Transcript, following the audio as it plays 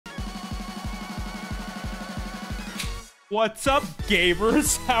What's up,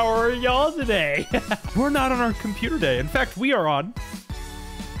 gamers? How are y'all today? We're not on our computer day. In fact, we are on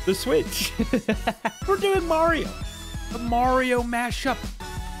the Switch. We're doing Mario. The Mario Mashup.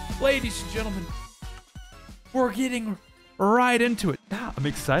 Ladies and gentlemen, we're getting right into it. Yeah, I'm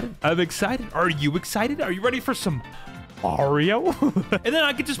excited. I'm excited. Are you excited? Are you ready for some Mario? And then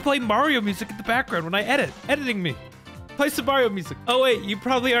I can just play Mario music in the background when I edit. Editing me. Play some Mario music. Oh, wait, you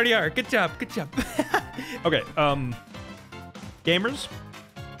probably already are. Good job. Good job. Okay, gamers,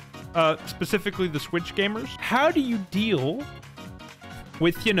 specifically the Switch gamers, how do you deal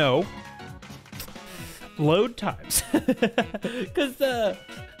with, you know, load times? Because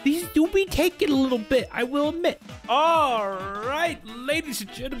these do be taking a little bit, I will admit. All right, ladies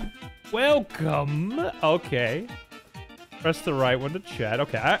and gentlemen, welcome. Okay, press the right one to chat.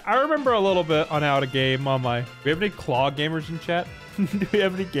 Okay, I remember a little bit on how to game on my... Do we have any claw gamers in chat? Do we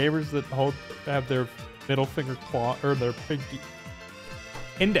have any gamers that have their middle finger claw, or their pinky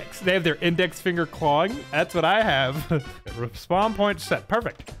index? They have their index finger clawing. That's what I have. Spawn point set.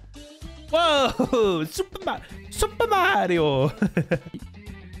 Perfect. Whoa! Super Mario.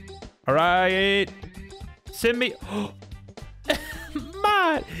 All right. Send me.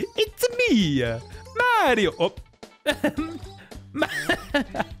 It's me, Mario. Oh.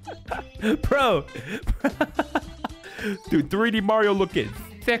 Bro. Dude, 3D Mario looking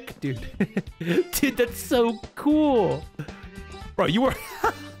thick, dude. Dude, that's so cool. Bro, you were...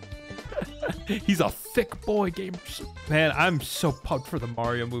 He's a thick boy, gamers. Man, I'm so pumped for the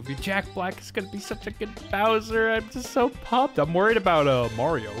Mario movie. Jack Black is gonna be such a good Bowser. I'm just so pumped. I'm worried about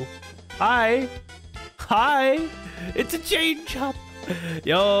Mario. Hi. It's a chain chomp.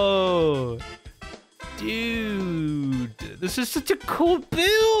 Yo. Dude, this is such a cool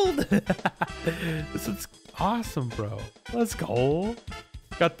build. This is awesome, bro. Let's go.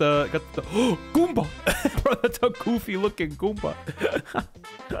 Got the oh, Goomba. Bro, that's a goofy looking Goomba.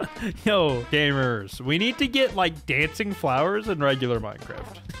 Yo, gamers, we need to get like dancing flowers in regular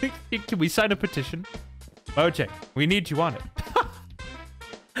Minecraft. Can we sign a petition? Mojang, we need you on it.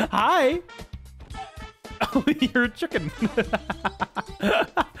 Hi. Oh, you're a chicken.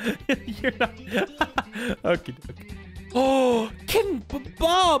 You're not. Okay. Oh, King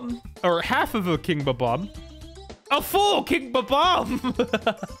Babam, or half of a King Babam. A full King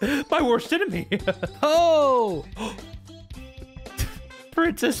Babam! My worst enemy. Oh!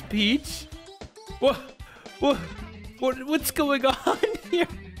 Princess Peach? What's going on here?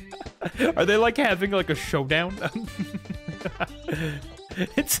 Are they like having like a showdown?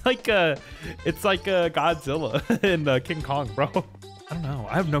 It's like Godzilla and King Kong, bro. I don't know.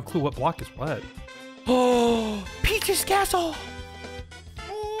 I have no clue what block is what. Oh! Peach's castle!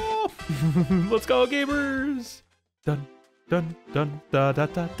 Oh! Let's go, gamers! Dun dun dun da da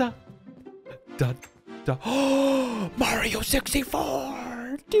da da da da. Oh, Mario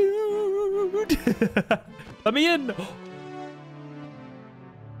 64, dude. Let me in.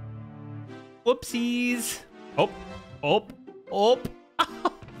 Whoopsies. Oh.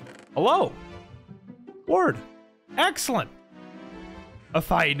 Hello. Word. Excellent. A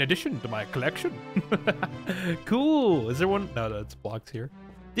fine addition to my collection. Cool. Is there one? No, that's blocks here.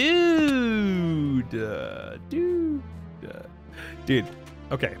 Dude.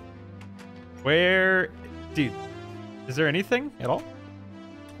 Okay. Where, dude? Is there anything at all?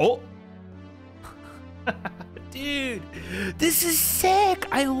 Oh. Dude, this is sick.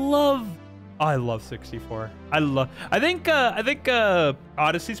 I love 64. I think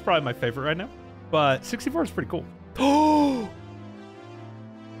Odyssey's probably my favorite right now, but 64 is pretty cool. Oh.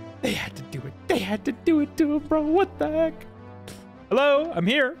 They had to do it. They had to do it to him, bro. What the heck? Hello, I'm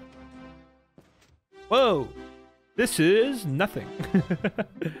here. Whoa, this is nothing.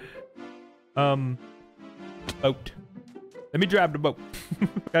 Boat. Let me grab the boat.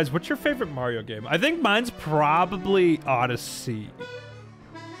 Guys, what's your favorite Mario game? I think mine's probably Odyssey.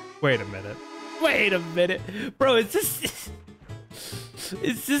 Wait a minute. Bro, is this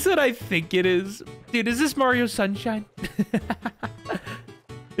what I think it is? Dude, is this Mario Sunshine?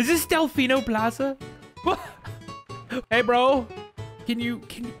 Is this Delfino Plaza? Hey, bro. Can you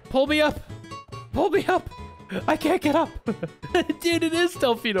pull me up? Pull me up. I can't get up. Dude, it is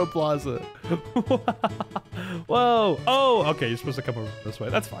Delfino Plaza. Whoa. Oh, okay. You're supposed to come over this way.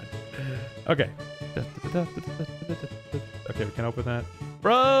 That's fine. Okay. Okay, we can open that.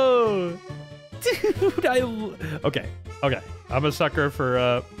 Bro. Dude, okay. I'm a sucker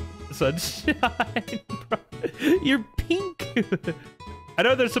for sunshine, bro. You're pink. I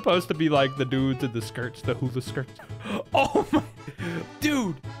know they're supposed to be like the dudes in the skirts, the hula skirts. Oh my,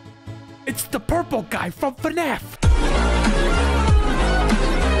 dude, it's the purple guy from FNAF.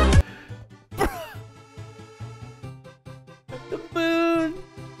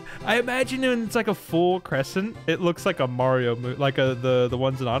 I imagine when it's like a full crescent, it looks like a Mario movie, like the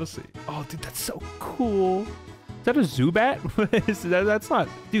ones in Odyssey. Oh, dude, that's so cool. Is that a Zubat? That's not.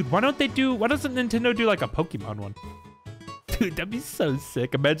 Dude, why doesn't Nintendo do like a Pokemon one? Dude, that'd be so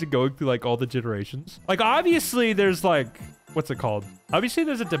sick. Imagine going through like all the generations. Like, obviously there's like, what's it called? Obviously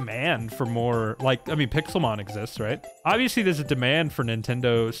there's a demand for more, like, I mean, Pixelmon exists, right? Obviously there's a demand for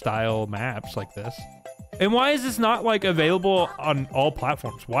Nintendo style maps like this. And why is this not like available on all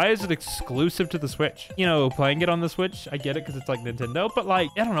platforms? Why is it exclusive to the Switch? You know, playing it on the Switch, I get it because it's like Nintendo, but like,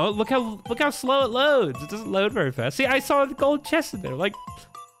 I don't know, look how slow it loads. It doesn't load very fast. See, I saw the gold chest in there. Like,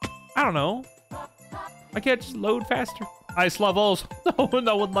 I don't know. I can't just load faster. Ice levels.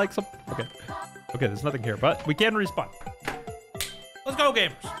 No one likes them. Okay, there's nothing here, but we can respawn. Let's go,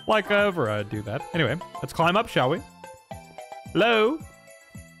 gamers. Like ever, I do that. Anyway, let's climb up, shall we? Hello?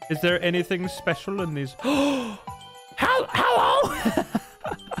 Is there anything special in these? Hello!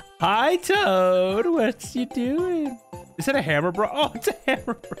 Hi, Toad. What's you doing? Is that a hammer, bro? Oh, it's a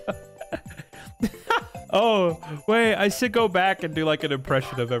hammer, bro. Oh, wait. I should go back and do like an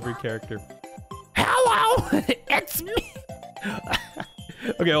impression of every character. Hello! It's me!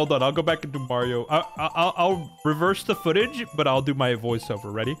 Okay, hold on. I'll go back and do Mario. I'll reverse the footage, but I'll do my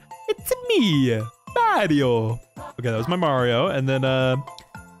voiceover. Ready? It's me, Mario. Okay, that was my Mario. And then,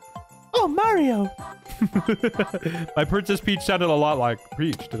 oh, Mario. My Princess Peach sounded a lot like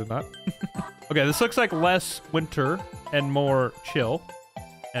Peach, did it not? Okay, this looks like less winter and more chill.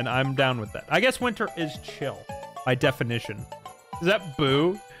 And I'm down with that. I guess winter is chill by definition. Is that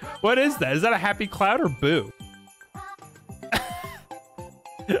Boo? What is that? Is that a happy cloud or Boo?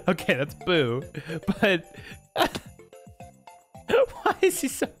 Okay, that's Boo. But why is he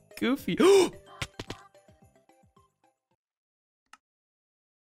so goofy?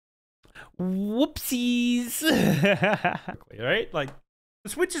 Whoopsies. Right? Like, the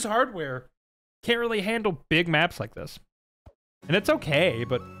Switch's hardware can't really handle big maps like this. And it's okay,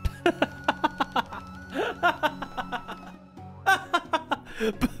 but...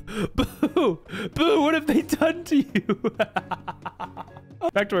 Boo! Boo, what have they done to you?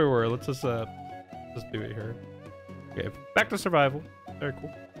 Back to where we were. Let's just do it here. Okay, back to survival. Very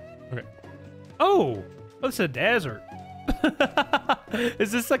cool. Okay. Oh! What's a desert?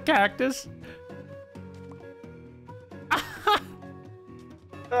 Is this a cactus?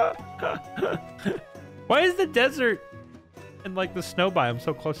 Why is the desert and like the snow biome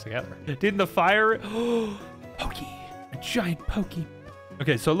so close together? Didn't the fire... Pokey! A giant Pokey.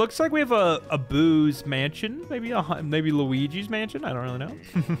 Okay, so it looks like we have a Boo's mansion. Maybe Luigi's mansion? I don't really know.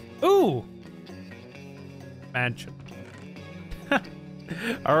 Ooh! Mansion.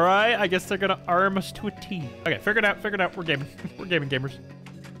 All right, I guess they're gonna arm us to a T. Okay, figured out. We're gaming. We're gaming, gamers.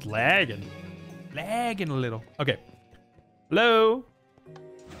 Lagging a little. Okay. Hello?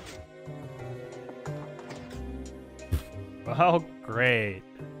 Oh, great.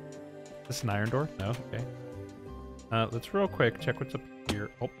 Is this an iron door? No, okay. Let's real quick check what's up here.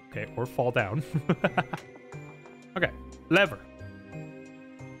 Oh, okay, or fall down. Okay, lever.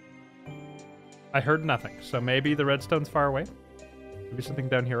 I heard nothing, so maybe the redstone's far away. Maybe something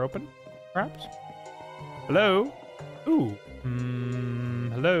down here open, perhaps? Hello? Ooh.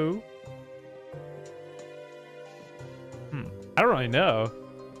 Hello? I don't really know.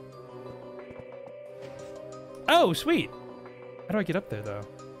 Oh, sweet. How do I get up there, though?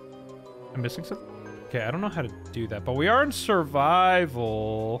 I'm missing something? Okay, I don't know how to do that, but we are in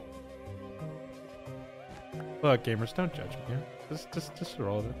survival. Look, gamers, don't judge me here. Just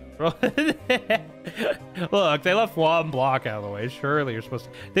roll it. Look, they left one block out of the way. Surely you're supposed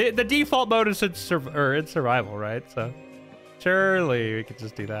to... The default mode is in survival, right? So surely we could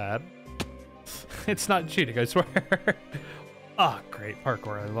just do that. It's not cheating, I swear. Oh, great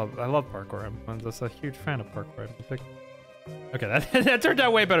parkour. I love parkour. I'm just a huge fan of parkour. Okay, that turned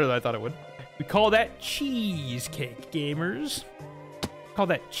out way better than I thought it would. We call that cheesecake, gamers. Call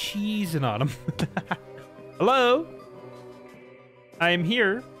that cheesing on them. Hello? I am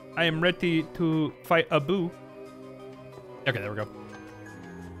here. I am ready to fight a Boo. Okay, there we go.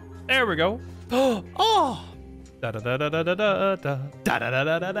 There we go. Oh! Da da da da da da da da da da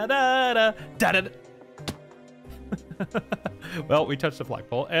da da da da da. Well, we touched the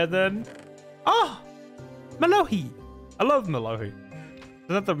flagpole, and then... Oh! Malohi! I love Malohi. Is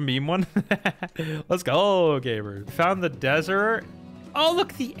that the meme one? Let's go, gamers. Found the desert. Oh,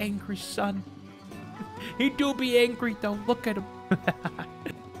 look, the angry sun. He do be angry, though. Look at him.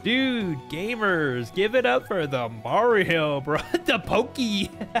 Dude, gamers, give it up for the Mario, bro. The Pokey.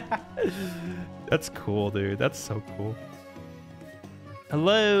 That's cool, dude. That's so cool.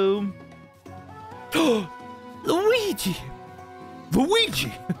 Hello. Luigi.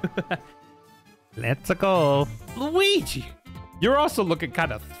 Luigi! Let's go. Luigi! You're also looking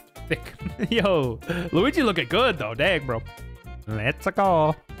kind of thick. Yo, Luigi looking good though. Dang, bro. Let's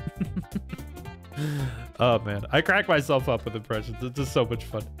go. Oh, man. I crack myself up with impressions. It's just so much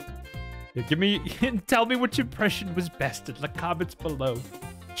fun. Yeah, tell me which impression was best in the comments below.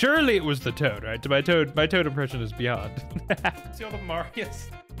 Surely it was the Toad, right? My Toad impression is beyond. See all the Marios?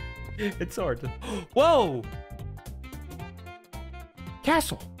 It's so hard to... Whoa!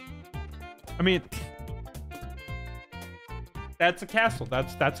 Castle. I mean... That's a castle.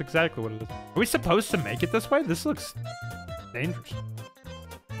 That's exactly what it is. Are we supposed to make it this way? This looks dangerous.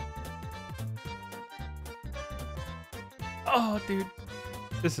 Oh, dude.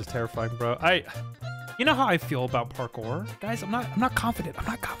 This is terrifying, bro. You know how I feel about parkour? Guys, I'm not confident. I'm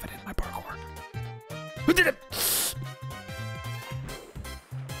not confident in my parkour. Who did it?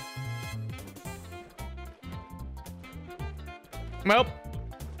 Well,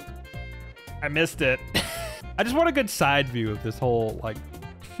 I missed it. I just want a good side view of this whole, like...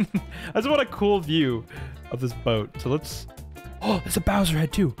 I just want a cool view of this boat. So let's... Oh, there's a Bowser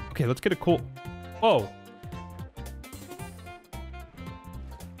head too. Okay, let's get a cool... Whoa.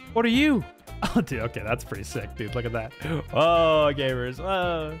 What are you? Oh, dude. Okay, that's pretty sick, dude. Look at that. Oh, gamers.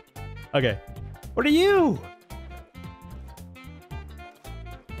 Oh. Okay. What are you?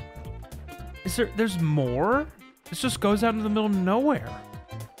 There's more? This just goes out in the middle of nowhere.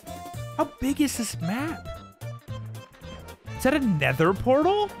 How big is this map? Is that a nether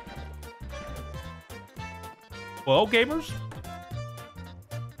portal? Well, gamers.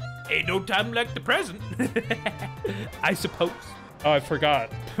 Ain't no time like the present. I suppose. Oh, I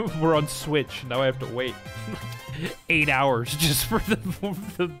forgot. We're on Switch. Now I have to wait 8 hours just for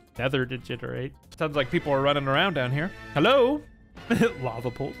the nether to generate. Sounds like people are running around down here. Hello?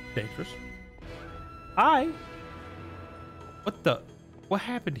 Lava pools. Dangerous. Hi. What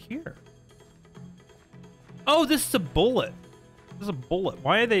happened here? Oh, this is a bullet. This is a bullet.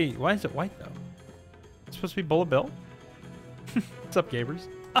 Why is it white though? It's supposed to be Bullet Bill? What's up, gamers?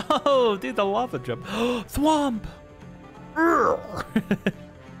 Oh, dude, the lava jump. Thwomp.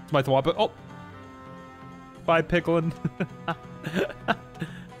 It's my Thwomp. Oh. Bye, Picklin.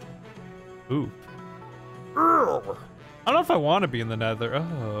 Ooh. I don't know if I want to be in the nether.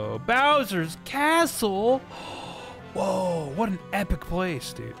 Oh, Bowser's Castle. Whoa, what an epic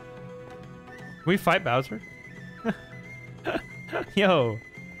place, dude. Can we fight Bowser? Yo,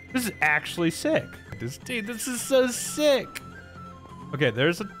 this is actually sick. Dude, this is so sick. Okay,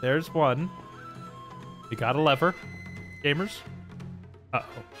 there's one. We got a lever, gamers.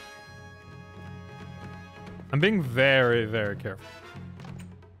 Uh-oh. I'm being very, very careful.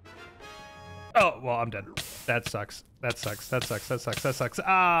 Oh, well, I'm dead. That sucks. That sucks. That sucks. That sucks. That sucks.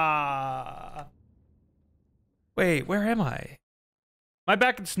 Ah. Wait, where am I? Am I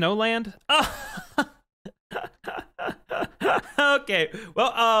back in Snowland? Oh. Okay.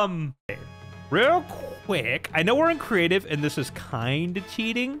 Well, real quick. I know we're in creative and this is kind of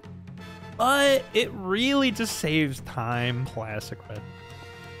cheating, but it really just saves time. Classic red.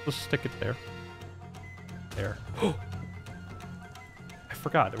 Let's stick it there. There. Oh. I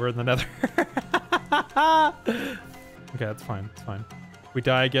forgot we're in the nether. Okay, that's fine. It's fine. If we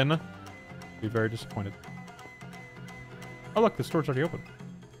die again, I'll be very disappointed. Oh, look, the store's already open.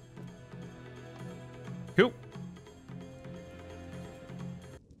 Cool.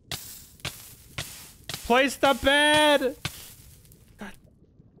 Place the bed! God.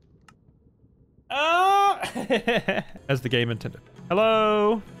 Oh! As the game intended.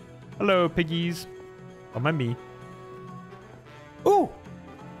 Hello? Hello, piggies. Oh, my me. Ooh!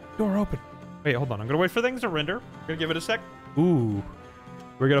 Door open. Wait, hold on. I'm gonna wait for things to render. I'm gonna give it a sec. Ooh.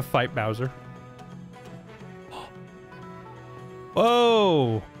 We're gonna fight Bowser.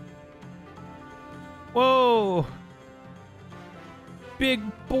 Whoa! Whoa! Big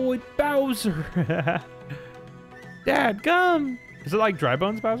boy Bowser! Dad, come! Is it like Dry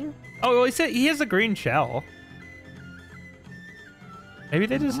Bones Bowser? Oh, well, he said he has a green shell. Maybe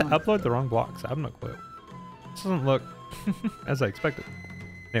they just upload the wrong blocks. I have no clue. This doesn't look as I expected.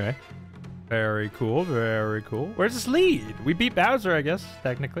 Anyway. Very cool, very cool. Where's this lead? We beat Bowser, I guess,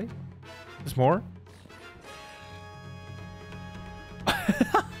 technically. There's more.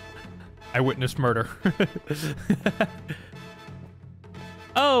 I witnessed murder.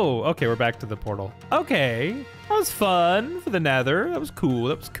 Oh, okay, we're back to the portal. Okay, that was fun for the nether. That was cool,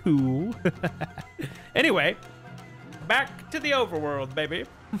 that was cool. Anyway, back to the overworld, baby.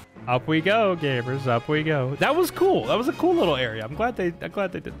 Up we go, gamers, up we go. That was cool. That was a cool little area. I'm glad they did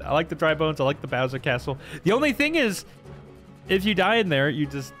that. I like the Dry Bones. I like the Bowser Castle. The only thing is, if you die in there, you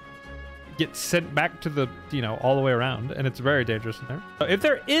just get sent back to the, you know, all the way around, and it's very dangerous in there. So if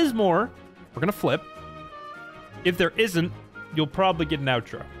there is more, we're gonna flip. If there isn't, you'll probably get an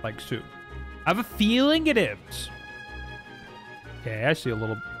outro, like soon. I have a feeling it is. Okay, I see a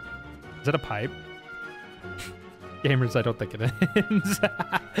little... Is that a pipe? Gamers, I don't think it is.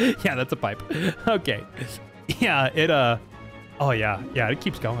 Yeah, that's a pipe. Okay. Yeah, it, Oh, yeah. Yeah, it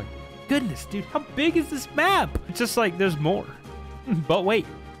keeps going. Goodness, dude, how big is this map? It's just like, there's more. But wait,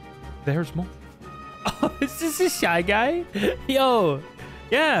 there's more. Oh, is this a Shy Guy? Yo.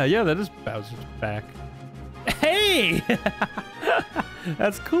 Yeah, that is Bowser's back. Hey!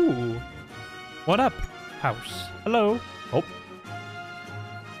 That's cool. What up, house? Hello. Oh.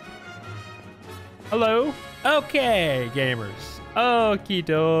 Hello. Okay, gamers. Okie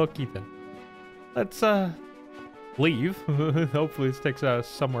dokie then. Let's leave. Hopefully this takes us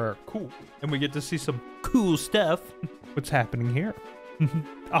somewhere cool and we get to see some cool stuff. What's happening here?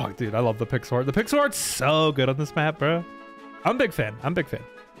 Oh, dude, I love the pixel art. The pixel art's so good on this map, bro. I'm a big fan. I'm a big fan.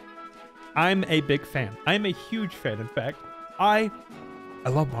 I'm a big fan. I'm a huge fan. In fact, I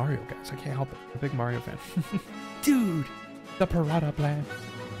love Mario, guys. I can't help it. I'm a big Mario fan. Dude, the Piranha Blast.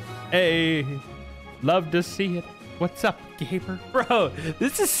 Hey, love to see it. What's up, gamer? Bro,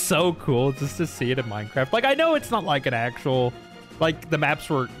 this is so cool just to see it in Minecraft. Like, I know it's not like an actual, like the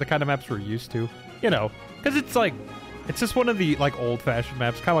kind of maps we're used to, you know, because it's like, it's just one of the like old-fashioned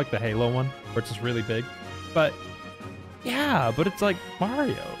maps, kind of like the Halo one, where it's just really big. But yeah, but it's like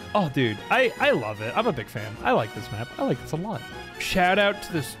Mario. Oh, dude, I love it. I'm a big fan. I like this map. I like this a lot. Shout out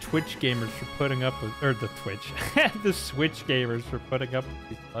to the Twitch gamers for putting up with, or the Switch gamers for putting up with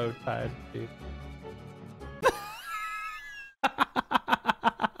these low times, dude.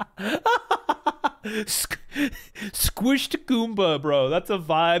 Squished Goomba, bro. That's a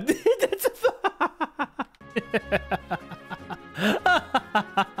vibe. That's a vibe.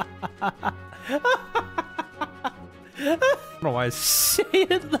 I don't know why I say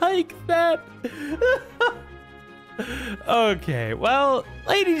it like that. Okay, well,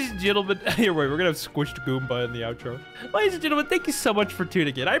 ladies and gentlemen, here we're gonna have Squished Goomba in the outro. Ladies and gentlemen, thank you so much for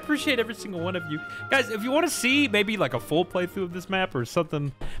tuning in. I appreciate every single one of you. Guys, if you want to see maybe like a full playthrough of this map or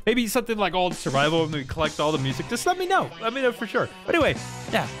something, maybe something like all survival and we collect all the music, just let me know. Let me know for sure. But anyway,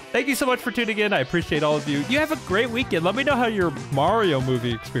 yeah, thank you so much for tuning in. I appreciate all of you. You have a great weekend. Let me know how your Mario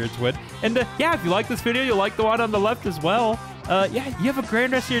movie experience went. And yeah, if you like this video, you'll like the one on the left as well. Yeah, you have a great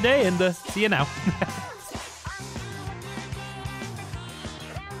rest of your day, and see you now.